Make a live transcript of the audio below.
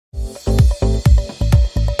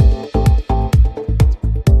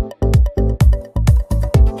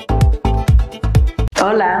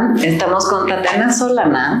Hola, estamos con Tatiana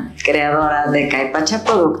Solana, creadora de Kaypacha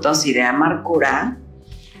productos y de Amarcura,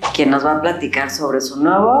 quien nos va a platicar sobre su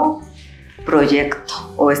nuevo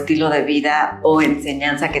proyecto o estilo de vida o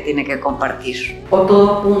enseñanza que tiene que compartir. O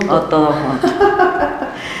todo junto. O todo junto.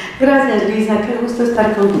 Gracias, Luisa, qué gusto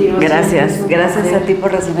estar contigo. Gracias, gracias a ti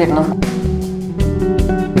por recibirnos.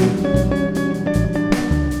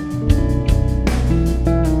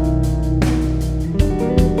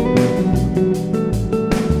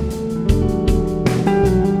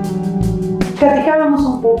 Platicábamos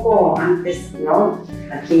un poco antes, ¿no?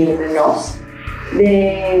 Aquí entre nos,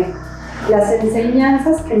 de las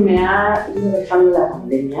enseñanzas que me ha ido dejando la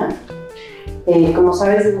pandemia. Como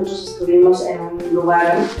sabes, nosotros estuvimos en un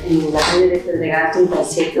lugar en la calle de Gato, en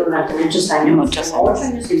Concierto, durante muchos años. 8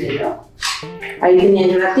 años y medio. Ahí tenía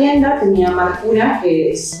yo la tienda, tenía Amarcura,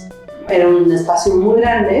 que era un espacio muy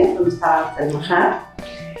grande donde estaba el trabajar.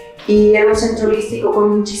 Y era un centro holístico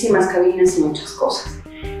con muchísimas cabinas y muchas cosas.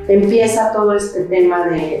 Empieza todo este tema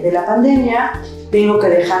de la pandemia, tengo que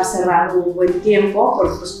dejar cerrado un buen tiempo,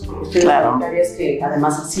 por cuestiones sanitarias que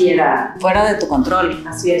además así era... Fuera de tu control.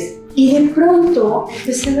 Así es. Y de pronto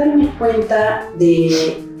empecé a darme cuenta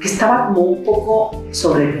de que estaba como un poco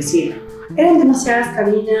sobrecrecida. Eran demasiadas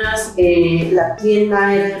cabinas, la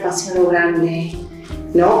tienda era demasiado grande,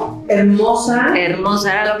 ¿no? Hermosa.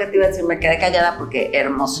 Hermosa, era lo que te iba a decir, me quedé callada porque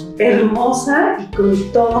hermoso. Hermosa y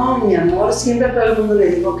con todo mi amor. Siempre a todo el mundo le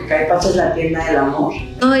digo que Kaypacha es la tienda del amor.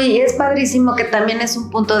 No, y es padrísimo que también es un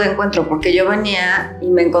punto de encuentro, porque yo venía y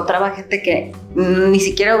me encontraba gente que ni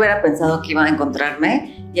siquiera hubiera pensado que iba a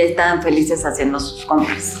encontrarme y ahí estaban felices haciendo sus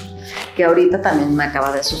compras. Que ahorita también me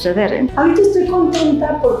acaba de suceder. Ahorita estoy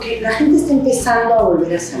contenta porque la gente está empezando a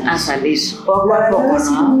volver a salir. A salir, poco a poco, ¿no? Ha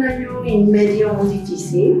sido un año y medio muy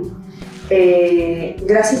difícil.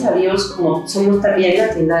 Gracias a Dios, como somos también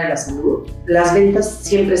la tienda de la salud, las ventas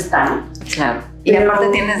siempre están. Claro. Y aparte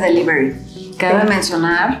tienes delivery. Cabe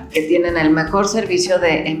mencionar que tienen el mejor servicio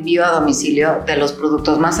de envío a domicilio de los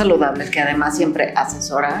productos más saludables, que además siempre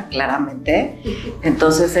asesora claramente.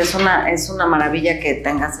 Entonces es una maravilla que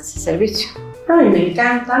tengas ese servicio. Ay, me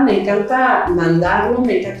encanta mandarlo,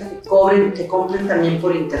 me encanta que compren también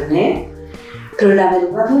por internet. Pero la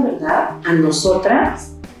verdad, a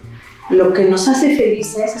nosotras, lo que nos hace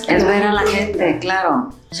felices es ver a la gente, claro.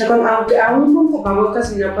 O sea, aún con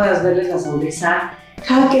tapabocas y no puedas verles la sonrisa,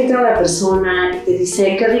 cada que entra una persona y te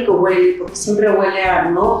dice qué rico huele, porque siempre huele a,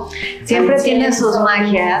 ¿no? Siempre tiene sus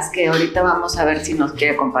magias que ahorita vamos a ver si nos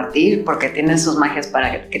quiere compartir, porque tiene sus magias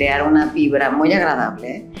para crear una vibra muy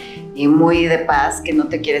agradable y muy de paz, que no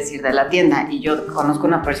te quieres ir de la tienda. Y yo conozco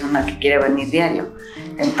una persona que quiere venir diario,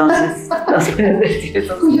 entonces no sé decir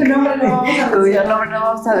eso. Cuyo nombre no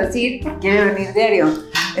vamos a decir, quiere venir diario.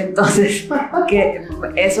 Entonces, que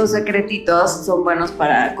esos secretitos son buenos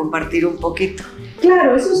para compartir un poquito.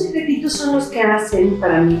 Claro, esos secretitos son los que hacen,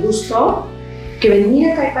 para mi gusto, que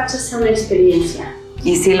venir a Kaypacha sea una experiencia.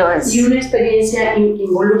 Y sí lo es. Y una experiencia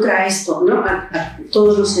involucra esto, ¿no? A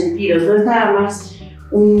todos los sentidos. No es nada más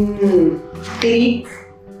un clic.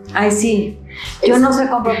 Ay, sí. Yo no sé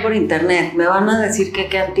comprar por internet. Me van a decir que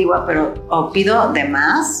qué antigua, pero o pido de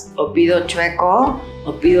más, o pido chueco,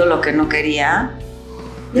 o pido lo que no quería.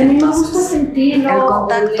 Y a mí me gusta sentirlo, el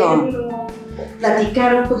contacto. olerlo,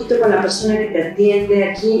 platicar un poquito con la persona que te atiende.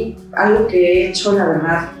 Aquí, algo que he hecho, la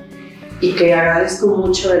verdad, y que agradezco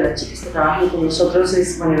mucho de las chicas que trabajan con nosotros,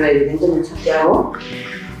 es, bueno, evidentemente Santiago,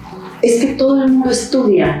 es que todo el mundo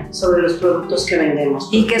estudia sobre los productos que vendemos.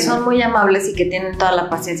 Y que son muy amables y que tienen toda la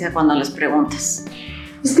paciencia cuando les preguntas.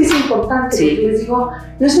 Es que es importante, sí. Porque les digo,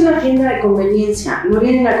 no es una tienda de conveniencia, no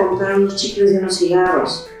vienen a comprar unos chicles y unos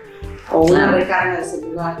cigarros o una recarga de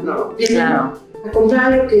celular, no, vienen a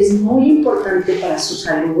comprar algo que es muy importante para su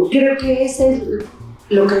salud. Creo que ese es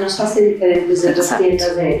lo que nos hace diferentes de otras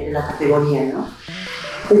tiendas de la categoría, ¿no?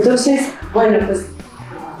 Entonces, bueno, pues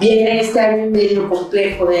viene este año y medio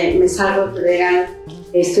complejo de me salgo legal.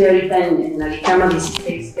 Estoy ahorita en la cama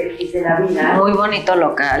 16 feliz de la vida. Muy bonito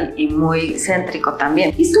local y muy céntrico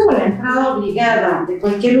también. Es como la entrada obligada de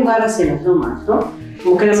cualquier lugar hacia las lomas, ¿no?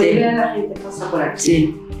 Como que la mayoría de la gente pasa por aquí.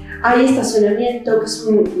 Sí. Hay estacionamiento,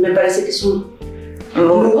 que me parece que es un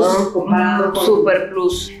plus comparado con... Super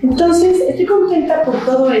plus. Entonces, estoy contenta por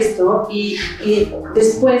todo esto y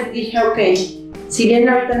después dije, ok, si bien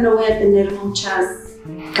ahorita no voy a tener muchas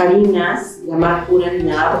cabinas de Amarcura ni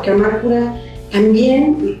nada, porque Amarcura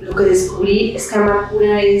también, lo que descubrí es que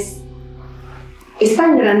Amarcura es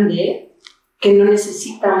tan grande que no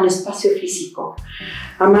necesita un espacio físico.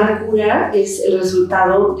 Amarcura es el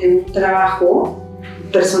resultado de un trabajo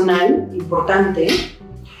personal importante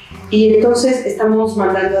y entonces estamos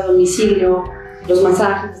mandando a domicilio los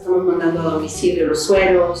masajes, estamos mandando a domicilio los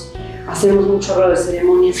sueros, hacemos un chorro de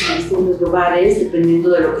ceremonias en distintos lugares, dependiendo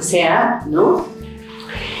de lo que sea, ¿no?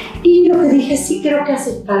 Y lo que dije, sí creo que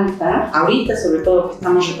hace falta, ahorita sobre todo que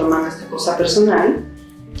estamos retomando esta cosa personal,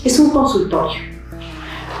 es un consultorio.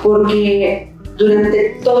 Porque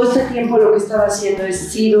durante todo este tiempo lo que estaba haciendo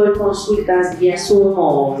es sí doy consultas vía Zoom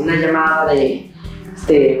o una llamada de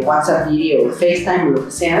WhatsApp video o FaceTime o lo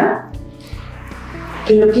que sea,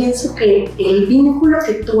 pero pienso que el vínculo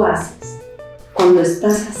que tú haces cuando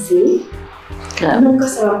estás así, claro, nunca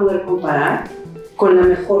se va a poder comparar con la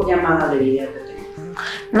mejor llamada de video que tengo.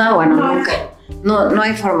 No, bueno, nunca. No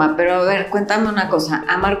hay forma, pero a ver, cuéntame una cosa.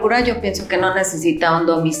 Amargura yo pienso que no necesita un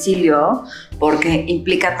domicilio porque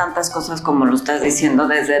implica tantas cosas como lo estás diciendo,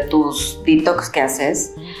 desde tus detox que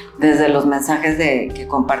haces, desde los mensajes que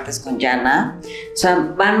compartes con Yana. O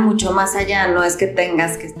sea, van mucho más allá, no es que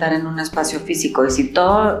tengas que estar en un espacio físico. Y si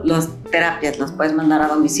todas las terapias las puedes mandar a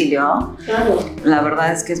domicilio, claro, la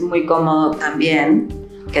verdad es que es muy cómodo también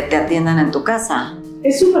que te atiendan en tu casa.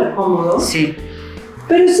 Es súper cómodo. Sí.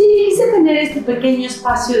 Pero sí quise tener este pequeño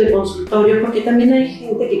espacio de consultorio porque también hay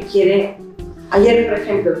gente que quiere... Ayer, por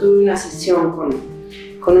ejemplo, tuve una sesión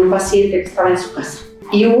con un paciente que estaba en su casa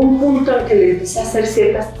y hubo un punto en que le empecé a hacer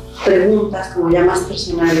ciertas preguntas como ya más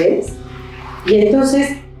personales y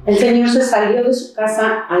entonces el señor se salió de su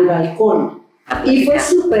casa al balcón y fue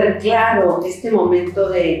súper claro este momento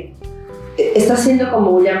de... Está siendo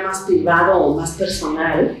como ya más privado o más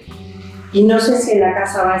personal. Y no sé si en la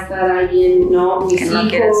casa va a estar alguien, ¿no? Mis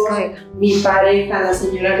hijos, mi pareja, la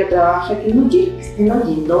señora que trabaja, que no quiere que estén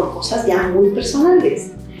oyendo cosas ya muy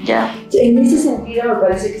personales. Ya. En ese sentido me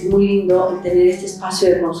parece que es muy lindo tener este espacio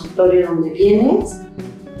de consultorio donde vienes,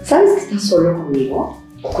 sabes que estás solo conmigo,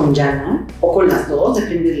 o con Yana, o con las dos,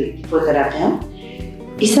 depende del tipo de terapia,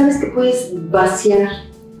 y sabes que puedes vaciar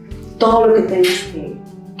todo lo que tengas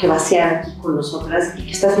que vaciar aquí con nosotras y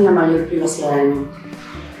que estás en la mayor privacidad del mundo.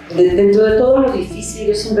 Dentro de todo lo difícil,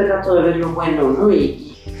 yo siempre trato de ver lo bueno, ¿no?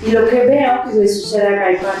 Y lo que veo que le sucede a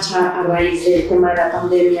Kaypacha a raíz del tema de la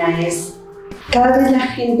pandemia es cada vez la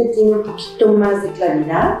gente tiene un poquito más de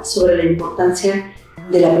claridad sobre la importancia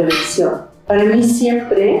de la prevención. Para mí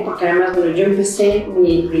siempre, porque además, bueno, yo empecé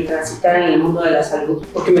mi transitar en el mundo de la salud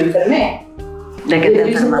porque me enfermé. ¿De qué te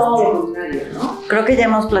enfermaste? Todo lo contrario, ¿no? Creo que ya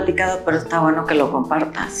hemos platicado, pero está bueno que lo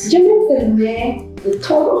compartas. Yo me enfermé de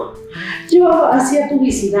todo. Yo hacía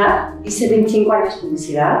publicidad, hice 25 años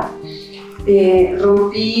publicidad,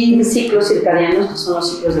 rompí mis ciclos circadianos, que son los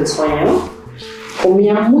ciclos del sueño,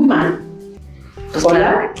 comía muy mal. Pues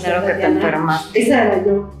claro que te enfermaste. Esa era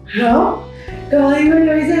yo, ¿no? Como digo,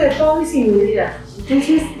 yo hice de todo y sin medida.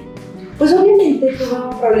 Entonces, pues obviamente tuve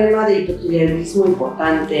un problema de hipotiroidismo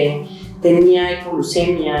importante, tenía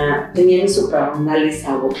hipoglucemia, tenía mis suprarrenales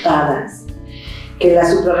agotadas, que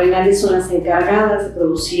las suprarrenales son las encargadas de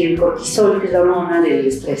producir el cortisol, que es la hormona del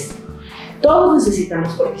estrés. Todos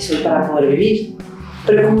necesitamos cortisol para poder vivir,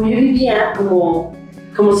 pero como yo vivía como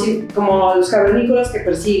los cavernícolas que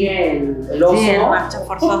persiguen el oso, sí, en marcha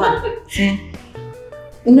forzada. Sí.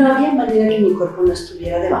 No había manera que mi cuerpo no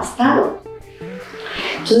estuviera devastado.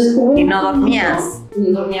 Entonces, ¿y no dormías?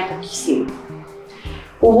 No dormía poquísimo.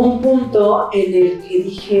 Hubo un punto en el que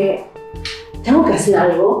dije, tengo que hacer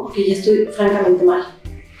algo porque ya estoy francamente mal.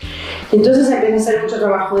 Entonces empecé a hacer mucho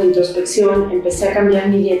trabajo de introspección, empecé a cambiar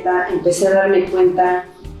mi dieta, empecé a darme cuenta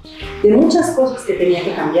de muchas cosas que tenía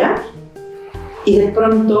que cambiar y de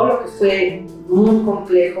pronto lo que fue muy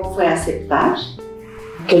complejo fue aceptar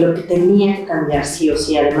que lo que tenía que cambiar sí o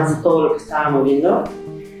sí, además de todo lo que estaba moviendo,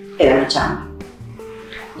 era mi chamba.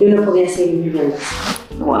 Yo no podía seguir viviendo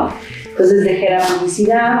así. Wow. Entonces dejé la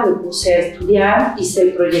publicidad, me puse a estudiar, hice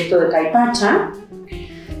el proyecto de Kaypacha,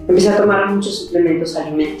 empecé a tomar muchos suplementos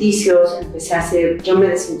alimenticios, yo me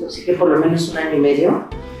desintoxiqué por lo menos 1 año y medio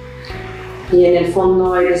y en el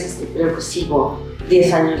fondo hay veces que creo que sigo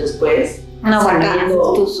 10 años después. No, bueno,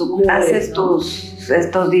 haces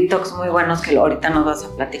estos detox muy buenos que ahorita nos vas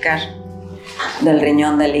a platicar del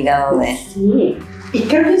riñón, del hígado, de... Sí, y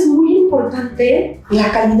creo que es muy importante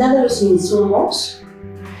la calidad de los insumos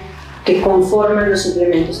que conforman los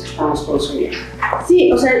suplementos que estamos consumiendo.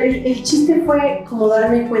 Sí, o sea, el chiste fue como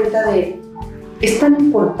darme cuenta de es tan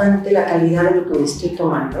importante la calidad de lo que me estoy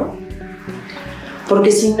tomando,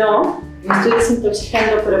 porque si no, me estoy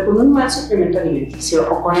desintoxicando, pero con un mal suplemento alimenticio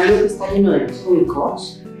o con algo que está lleno de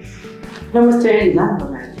químicos, no me estoy ayudando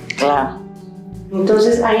realmente. Claro.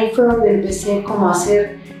 Entonces ahí fue donde empecé como a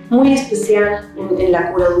ser muy especial en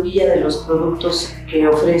la curaduría de los productos que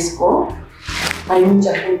ofrezco. Hay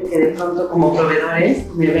mucha gente que de pronto como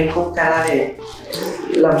proveedores me ven con cara de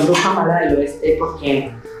la bruja mala del oeste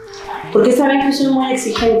porque Porque saben que soy muy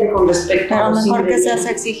exigente con respecto a los mejor que ingredientes.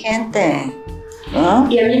 seas exigente,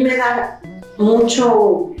 ¿no? Y a mí me da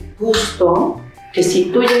mucho gusto que si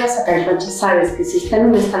tú llegas a Kaypacha, sabes que si está en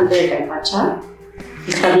un estante de Kaypacha,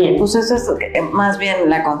 está bien. Pues eso es más bien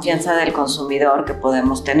la confianza del consumidor que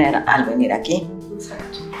podemos tener al venir aquí.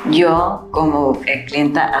 Exacto. Yo, como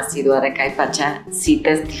clienta asidua de Kay Pacha, sí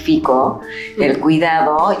testifico el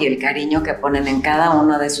cuidado y el cariño que ponen en cada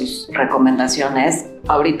una de sus recomendaciones.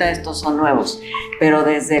 Ahorita estos son nuevos, pero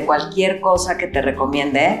desde cualquier cosa que te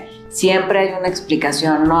recomiende, siempre hay una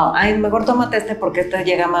explicación. No, ay, mejor tómate este porque esta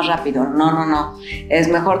llega más rápido. No. Es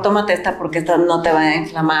mejor tómate esta porque esta no te va a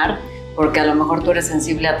inflamar, porque a lo mejor tú eres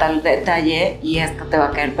sensible a tal detalle y esta te va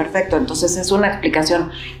a caer perfecto. Entonces es una explicación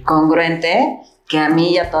congruente que a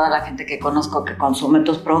mí y a toda la gente que conozco que consume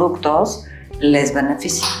tus productos les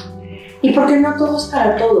beneficia. Y porque no todo es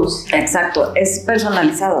para todos. Exacto, es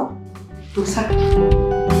personalizado. Exacto.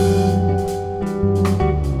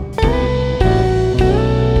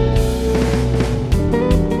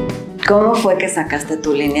 ¿Cómo fue que sacaste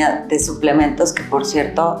tu línea de suplementos, que por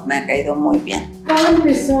cierto me ha caído muy bien? Todo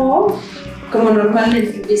empezó como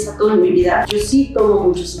normalmente empieza todo en mi vida. Yo sí tomo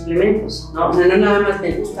muchos suplementos, ¿no? O sea, no nada más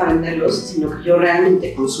me gusta venderlos, sino que yo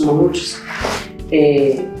realmente consumo muchos.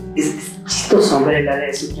 Es chistoso ver el área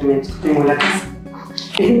de suplementos que tengo en la casa.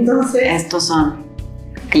 Entonces... Estos son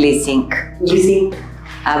Glycink. Glycink.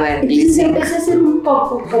 A ver, Entonces Glycink. empecé a hacer un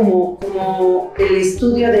poco como el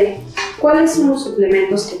estudio de cuáles son los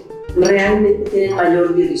suplementos que realmente tienen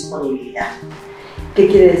mayor biodisponibilidad. ¿Qué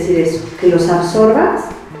quiere decir eso? Que los absorbas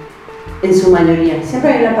en su mayoría.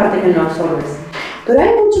 Siempre hay una parte que no absorbes. Pero hay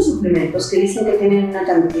muchos suplementos que dicen que tienen una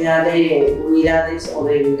cantidad de unidades o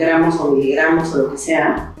de gramos o miligramos o lo que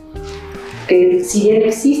sea, que si bien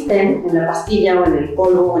existen en la pastilla o en el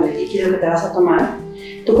polvo o en el líquido que te vas a tomar,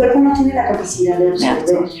 tu cuerpo no tiene la capacidad de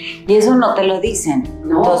absorber. Y eso no te lo dicen.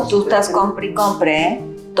 No, entonces tú estás compre y compre,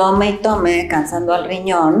 tome y tome, cansando al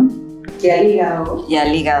riñón y al hígado. Y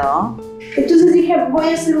al hígado. Entonces dije, voy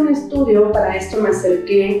a hacer un estudio. Para esto me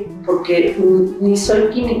acerqué porque ni soy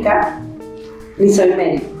química ni soy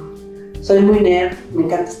médico. Soy muy nerd, me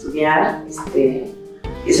encanta estudiar,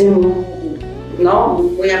 y soy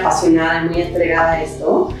muy apasionada y muy entregada a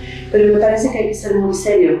esto, pero me parece que hay que ser muy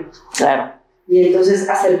serio. Claro. Y entonces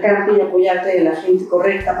acercarte y apoyarte de la gente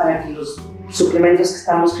correcta para que los suplementos que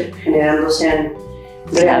estamos generando sean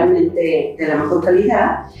realmente de la mejor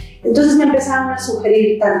calidad. Entonces me empezaron a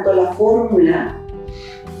sugerir tanto la fórmula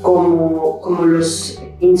como los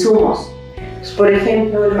insumos. Pues, por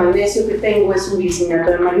ejemplo, el magnesio que tengo es un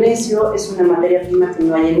glicinato de magnesio, es una materia prima que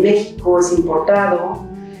no hay en México, es importado,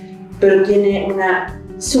 pero tiene una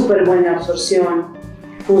súper buena absorción,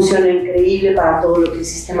 funciona increíble para todo lo que es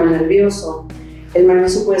sistema nervioso. El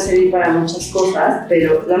magnesio puede servir para muchas cosas,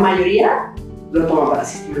 pero la mayoría lo toma para el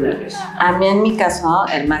sistema nervioso. A mí, en mi caso,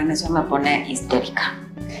 el magnesio me pone histérica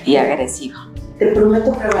y agresiva. Te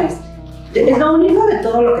prometo, prueba esto. Es lo único de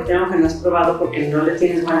todo lo que tengo que no has probado porque no le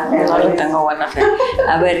tienes buena fe. No le tengo buena fe.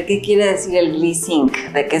 A ver, ¿qué quiere decir el Glycink?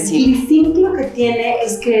 ¿De qué sirve? Glycink lo que tiene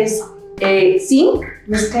es que es zinc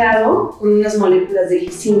mezclado con unas moléculas de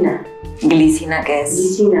glicina. ¿Glicina qué es?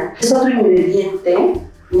 Glicina. Es otro ingrediente,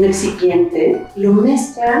 un excipiente. Lo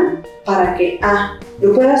mezclan para que A,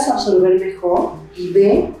 lo puedas absorber mejor y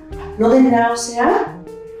B, no de náusea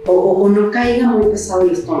o no caiga muy pesado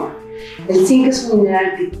el estómago. El zinc es un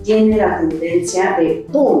mineral que tiene la tendencia de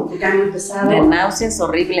 ¡pum!, que caiga muy pesado. De náuseas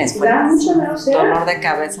horribles. Da mucha náusea. Dolor de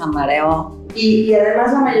cabeza, mareo. Y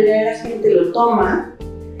además la mayoría de la gente lo toma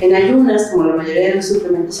en ayunas, como la mayoría de los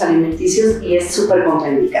suplementos alimenticios, y es súper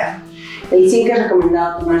contraindicado. El zinc es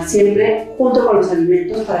recomendado tomar siempre junto con los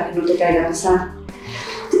alimentos para que no te caiga pesado.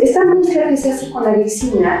 Esta mezcla que se hace con la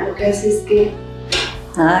glicina lo que hace es que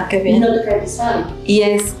qué bien. no te cae pesado. ¿Y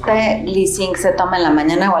este Glycink se toma en la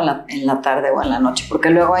mañana o en la tarde o en la noche? Porque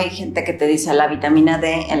luego hay gente que te dice la vitamina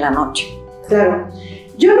D en la noche. Claro.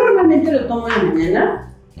 Yo normalmente lo tomo en la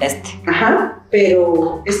mañana. Ajá.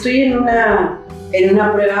 Pero estoy en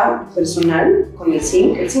una prueba personal con el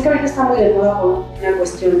zinc. El zinc ahorita está muy de moda por una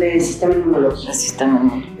cuestión del sistema inmunológico. El sistema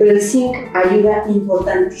inmunológico. Pero el zinc ayuda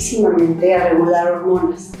importantísimamente a regular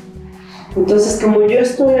hormonas. Entonces, como yo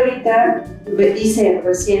estoy ahorita, hice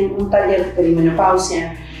recién un taller de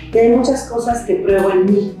perimenopausia y hay muchas cosas que pruebo en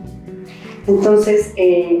mí. Entonces,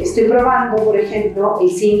 estoy probando, por ejemplo, el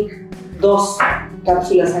zinc, 2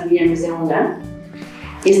 cápsulas al día en vez de una.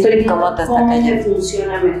 Y estoy viendo cómo me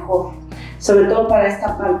funciona mejor. Sobre todo para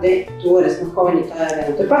esta parte, tú eres muy joven y todavía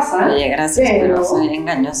no te pasa. Oye, gracias, pero soy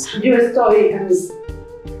engañosa. Yo estoy a mis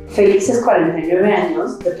felices 49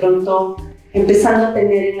 años, de pronto empezando a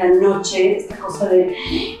tener en la noche esta cosa de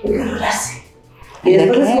el calor hace. Y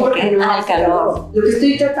después descubro que no hace calor. Lo que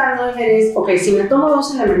estoy tratando de ver es, ok, si me tomo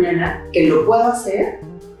 2 en la mañana, que lo puedo hacer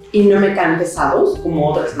y no me caen pesados, como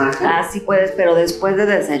otras marcas. Ah, sí puedes, pero después de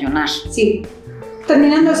desayunar. Sí,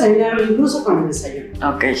 terminando de desayunar o incluso con el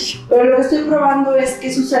desayuno. Ok. Pero lo que estoy probando es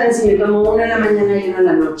qué sucede si me tomo 1 en la mañana y 1 en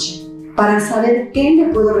la noche, para saber qué le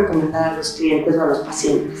puedo recomendar a los clientes o a los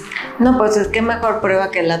pacientes. No, pues es que mejor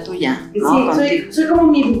prueba que la tuya, ¿no? Sí, soy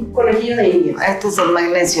como mi conejillo de indias. Este es el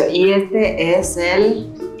magnesio y este es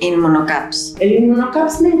el Inmunocaps. El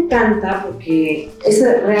Inmunocaps me encanta porque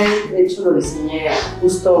ese realmente, de hecho, lo diseñé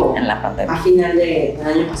justo en la pandemia. A final del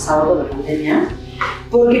año pasado con la pandemia,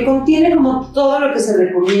 porque contiene como todo lo que se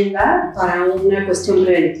recomienda para una cuestión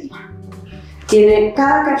preventiva.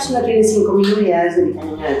 Cada cápsula tiene 5.000 unidades de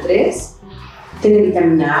vitamina D3, tiene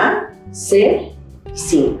vitamina A, C y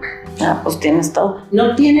zinc. Ah, pues tienes todo.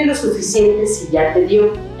 No tiene lo suficiente si ya te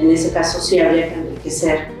dio. En ese caso sí habría que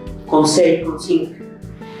enriquecer con C y con zinc.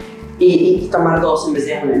 Y tomar 2 en vez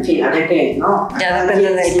de 1. En fin, habría que, ¿no? Ya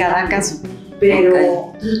depende de cada caso.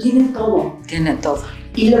 Pero tiene todo. Tiene todo.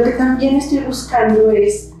 Y lo que también estoy buscando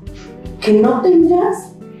es que no tengas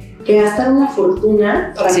que gastar una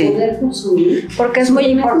fortuna para poder consumir. Porque es muy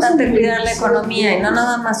importante cuidar la economía y no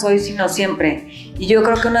nada más hoy, sino siempre. Y yo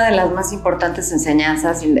creo que una de las más importantes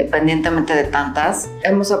enseñanzas, independientemente de tantas,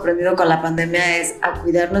 hemos aprendido con la pandemia es a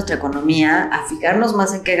cuidar nuestra economía, a fijarnos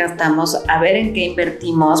más en qué gastamos, a ver en qué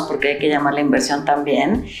invertimos, porque hay que llamar la inversión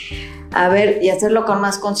también, a ver y hacerlo con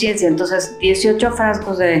más conciencia. Entonces, 18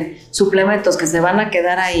 frascos de suplementos que se van a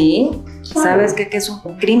quedar ahí, ¿sabes qué? Que es un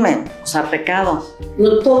crimen, o sea, pecado.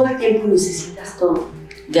 No todo el tiempo necesitas todo.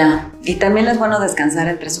 Ya, y también es bueno descansar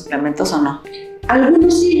entre suplementos, ¿o no?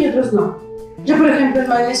 Algunos sí y otros no. Yo, por ejemplo, el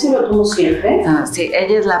magnesio lo tomo siempre. Ah, sí,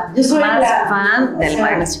 ella es la más fan del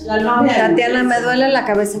magnesio. Tatiana, me duele la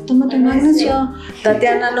cabeza, tómate un magnesio.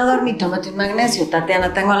 Tatiana, no dormí, tómate un magnesio.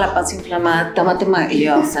 Tatiana, tengo la panza inflamada, tómate magnesio. Y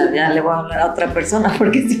yo, o sea, ya le voy a hablar a otra persona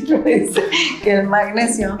porque siempre me dice que el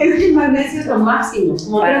magnesio. Es que el magnesio es lo máximo.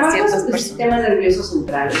 Como trabajas en el sistema nervioso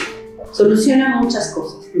central, soluciona muchas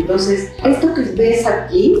cosas. Entonces, esto que ves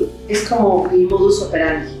aquí es como mi modus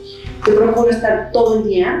operandi. Yo procuro estar todo el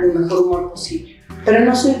día del mejor humor posible, pero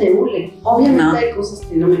no soy de hule. Obviamente hay cosas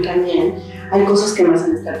que no me caen bien, hay cosas que me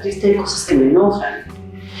hacen estar triste, hay cosas que me enojan.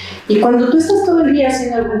 Y cuando tú estás todo el día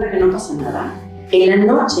haciendo cuenta que no pasa nada, en la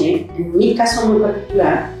noche, en mi caso muy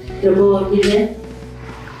particular, no puedo dormir bien.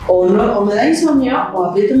 O me da insomnio, o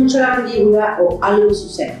aprieto mucho la mandíbula, o algo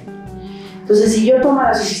sucede. Entonces, si yo tomo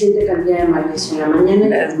la suficiente cantidad de magnesio en la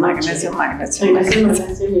mañana, es magnesio.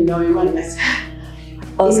 Mi novio magnesio.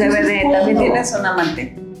 O CBD, también tienes un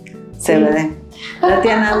amante. CBD.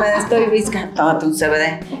 Tatiana, me estoy visca. Tómate un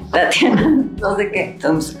CBD. Tatiana, no sé qué.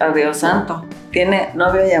 Entonces, adiós santo. Tiene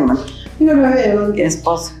novio y amante. Y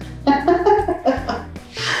esposo.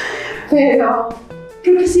 Pero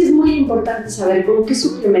creo que sí es muy importante saber con qué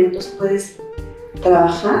suplementos puedes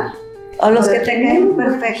trabajar. O los que te caen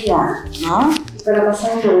perfecto, ¿no?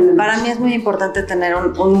 Para mí es muy importante tener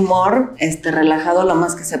un humor relajado lo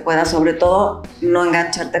más que se pueda, sobre todo no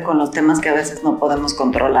engancharte con los temas que a veces no podemos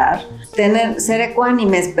controlar. Ser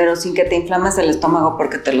ecuánimes, pero sin que te inflames el estómago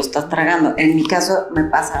porque te lo estás tragando. En mi caso me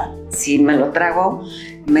pasa, si me lo trago,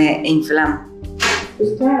 me inflamo.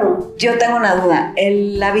 Pues claro. Yo tengo una duda,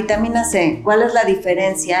 la vitamina C, ¿cuál es la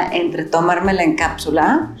diferencia entre tomármela en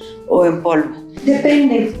cápsula o en polvo?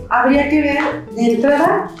 Depende, habría que ver de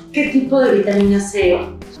entrada qué tipo de vitamina C.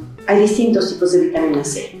 Hay distintos tipos de vitamina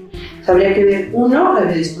C. Habría que ver, uno, la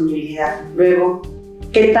biodisponibilidad, luego,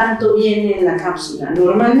 qué tanto viene en la cápsula.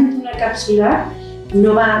 Normalmente una cápsula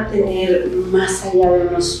no va a tener más allá de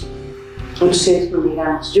unos 800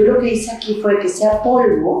 miligramos. Yo lo que hice aquí fue que sea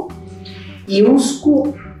polvo y un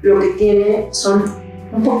scoop lo que tiene son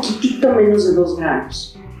un poquitito menos de 2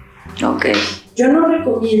 gramos. Ok. Yo no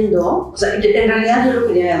recomiendo, o sea, en realidad yo lo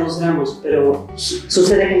quería de 2 gramos, pero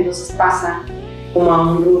sucede que entonces pasa como a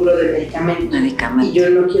un rubro de medicamento. Y yo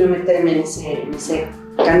no quiero meterme en ese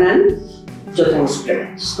canal, yo tengo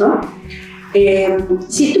suplementos, ¿no?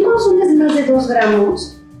 Si tú consumes más de 2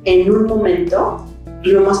 gramos en un momento,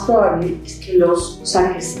 lo más probable es que los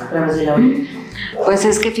saques a través de la orina. Pues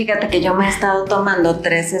es que fíjate que yo me he estado tomando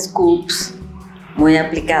 3 scoops muy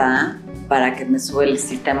aplicada para que me sube el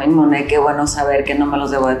sistema inmune. Qué bueno saber que no me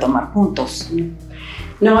los debo de tomar juntos.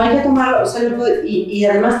 No, hay que tomarlo, o sea, y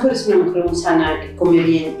además tú eres una mujer muy sana, que come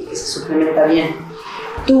bien y que se suplementa bien.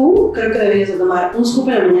 Tú creo que deberías de tomar un scoop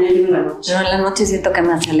en la mañana y uno en la noche. Yo en la noche siento que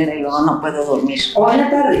me acelera y luego no puedo dormir. O en la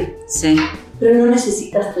tarde. Sí. Pero no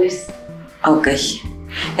necesitas 3. Ok.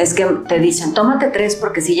 Es que te dicen, tómate 3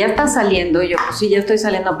 porque si ya estás saliendo, y yo pues sí, ya estoy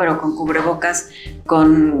saliendo, pero con cubrebocas,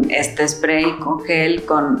 con spray, con gel,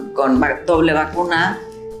 con doble vacuna,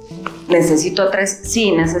 necesito 3.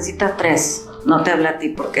 Sí, necesitas 3. No te habla a ti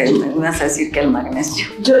porque me vas a decir que el magnesio.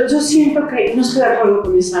 Yo siento que no estoy de acuerdo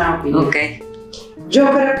con esa opinión. Ok.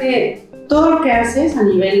 Yo creo que todo lo que haces a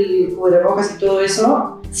nivel cubrebocas y todo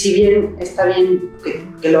eso, si bien está bien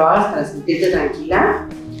que lo hagas para sentirte tranquila,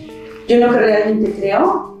 yo lo que realmente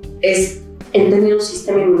creo es en tener un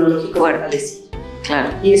sistema inmunológico fortalecido. Claro.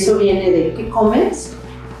 Y eso viene de qué comes,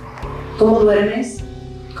 cómo duermes,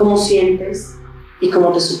 cómo sientes y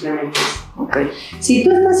cómo te suplementas. Okay. Si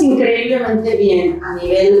tú estás increíblemente bien a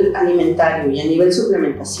nivel alimentario y a nivel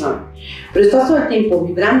suplementación, pero estás todo el tiempo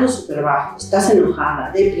vibrando súper bajo, estás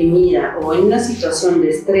enojada, deprimida o en una situación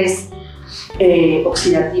de estrés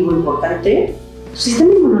oxidativo importante, tu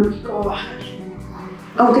sistema inmunológico va a bajar,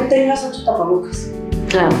 aunque tengas 8 tapabocas.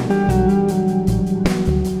 Claro.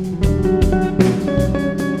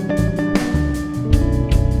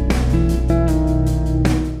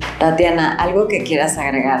 Tatiana, ¿algo que quieras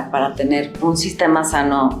agregar para tener un sistema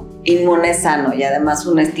sano, inmune sano y además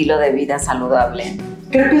un estilo de vida saludable?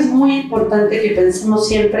 Creo que es muy importante que pensemos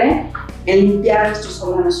siempre en limpiar nuestros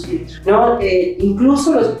órganos filtro, ¿no?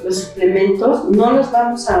 Incluso los suplementos no los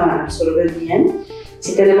vamos a absorber bien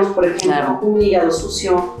si tenemos, por ejemplo, un hígado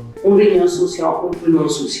sucio, un riñón sucio, un pulmón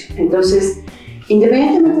sucio. Entonces,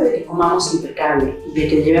 independientemente de que comamos impecable y de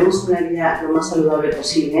que llevemos una vida lo más saludable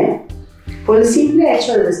posible, por el simple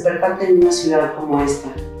hecho de despertarte en una ciudad como esta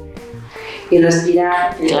y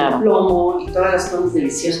respirar el plomo y todas las cosas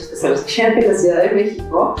deliciosas que se respiran en la Ciudad de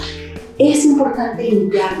México, es importante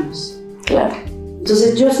limpiarnos. Claro.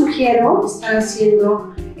 Entonces yo sugiero estar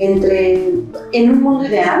haciendo en un mundo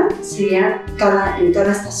ideal sería en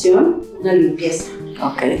cada estación una limpieza.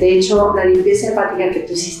 Okay. De hecho, la limpieza hepática que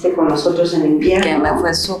tú hiciste con nosotros en invierno, que me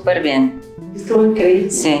fue súper bien. Estuvo increíble.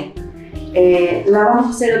 Sí. La vamos a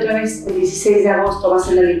hacer otra vez el 16 de agosto, va a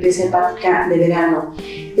ser la limpieza hepática de verano.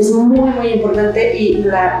 Es muy, muy importante y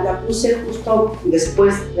la puse justo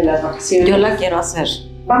después de las vacaciones. Yo la quiero hacer.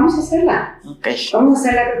 Vamos a hacerla. Okay. Vamos a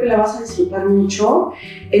hacerla, creo que la vas a disfrutar mucho.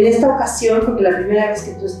 En esta ocasión, porque la primera vez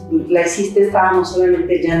que tú la hiciste estábamos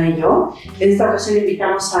solamente Jana y yo, en esta ocasión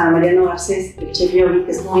invitamos a Mariano Garcés, el chef yogi,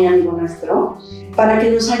 que es muy amigo nuestro, para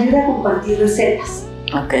que nos ayude a compartir recetas.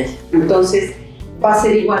 Okay. Entonces, va a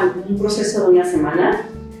ser igual un proceso de una semana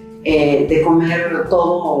de comer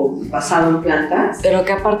todo basado en plantas. Pero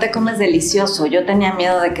que aparte comes delicioso. Yo tenía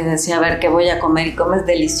miedo de que decía, a ver, ¿qué voy a comer? Y comes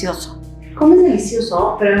delicioso. Comes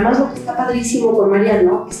delicioso, pero además lo que está padrísimo con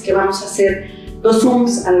Mariano es que vamos a hacer 2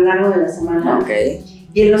 Zooms a lo largo de la semana. Okay.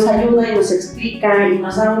 Y él nos ayuda y nos explica y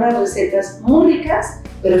nos da unas recetas muy ricas,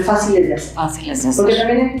 pero fáciles de hacer. Fáciles de hacer. Porque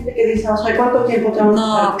también hay gente que dice, o sea, ¿cuánto tiempo tenemos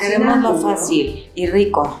No, queremos lo fácil y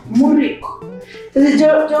rico. Muy rico. Entonces yo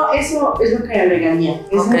eso es lo que agregaría.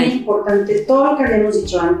 Es muy importante todo lo que habíamos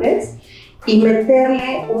dicho antes y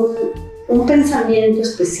meterle un pensamiento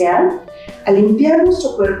especial a limpiar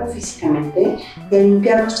nuestro cuerpo físicamente y a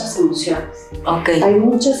limpiar nuestras emociones. Okay. Hay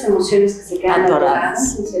muchas emociones que se quedan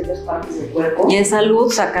atoradas en ciertas partes del cuerpo. Y es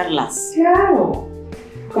salud sacarlas. Claro.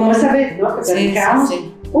 Como esa vez, ¿no? Que platicamos.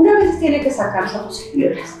 Sí. Una vez tiene que sacar sus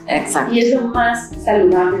posibilidades. Exacto. Y es lo más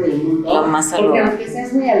saludable del mundo. Lo más saludable. Porque aunque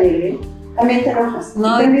seas muy alegre, también te enojas.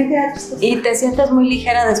 No, y también te da tristeza. Y te sientes muy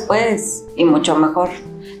ligera después. Y mucho mejor.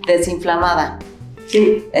 Desinflamada.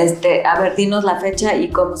 Sí. A ver, dinos la fecha y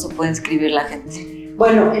cómo se puede inscribir la gente.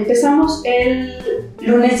 Bueno, empezamos el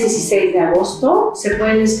lunes 16 de agosto. Se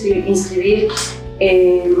pueden inscribir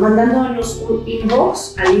mandándonos un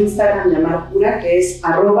inbox al Instagram de Amarcura, que es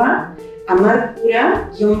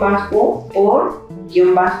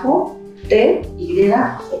 @amarcura_por_ty.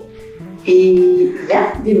 Y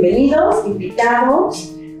ya, bienvenidos,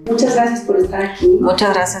 invitados. Muchas gracias por estar aquí.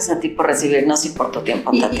 Muchas gracias a ti por recibirnos y por tu tiempo,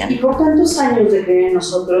 Tatiana. Y por tantos años de creer en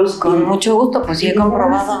nosotros. Con mucho gusto, pues sí he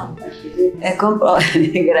comprobado.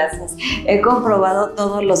 Gracias. He comprobado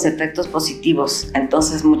todos los efectos positivos.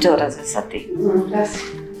 Entonces, muchas gracias a ti. Gracias.